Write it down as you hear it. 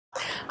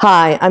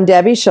Hi, I'm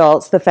Debbie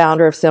Schultz, the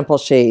founder of Simple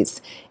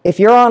Sheets. If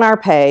you're on our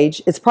page,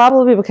 it's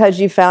probably because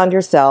you found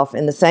yourself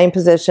in the same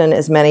position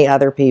as many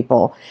other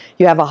people.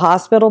 You have a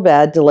hospital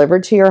bed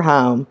delivered to your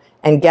home,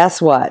 and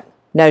guess what?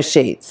 No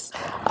sheets.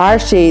 Our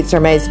sheets are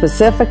made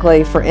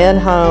specifically for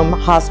in-home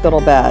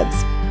hospital beds.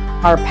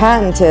 Our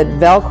patented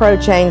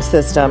Velcro change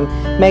system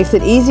makes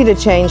it easy to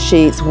change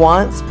sheets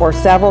once or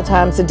several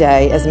times a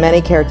day, as many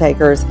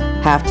caretakers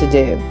have to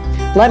do.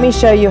 Let me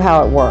show you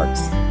how it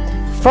works.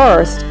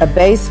 First, a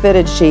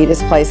base-fitted sheet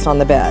is placed on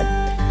the bed.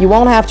 You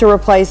won't have to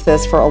replace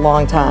this for a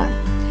long time.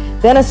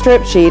 Then a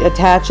strip sheet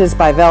attaches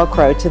by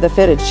Velcro to the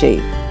fitted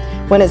sheet.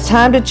 When it's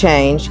time to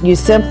change, you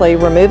simply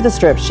remove the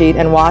strip sheet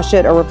and wash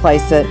it or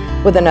replace it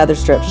with another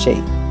strip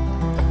sheet.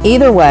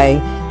 Either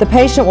way, the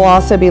patient will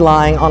also be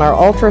lying on our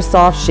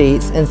ultra-soft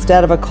sheets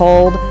instead of a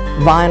cold,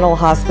 vinyl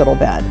hospital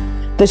bed.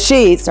 The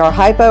sheets are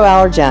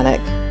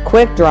hypoallergenic,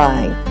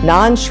 quick-drying,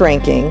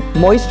 non-shrinking,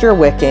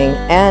 moisture-wicking,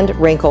 and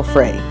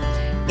wrinkle-free.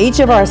 Each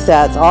of our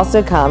sets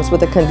also comes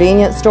with a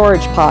convenient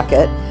storage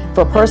pocket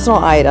for personal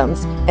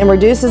items and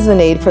reduces the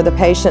need for the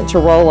patient to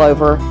roll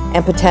over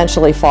and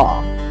potentially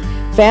fall.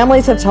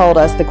 Families have told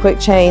us the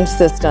quick change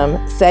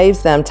system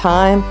saves them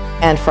time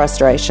and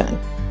frustration.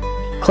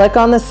 Click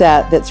on the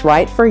set that's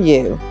right for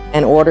you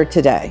and order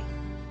today.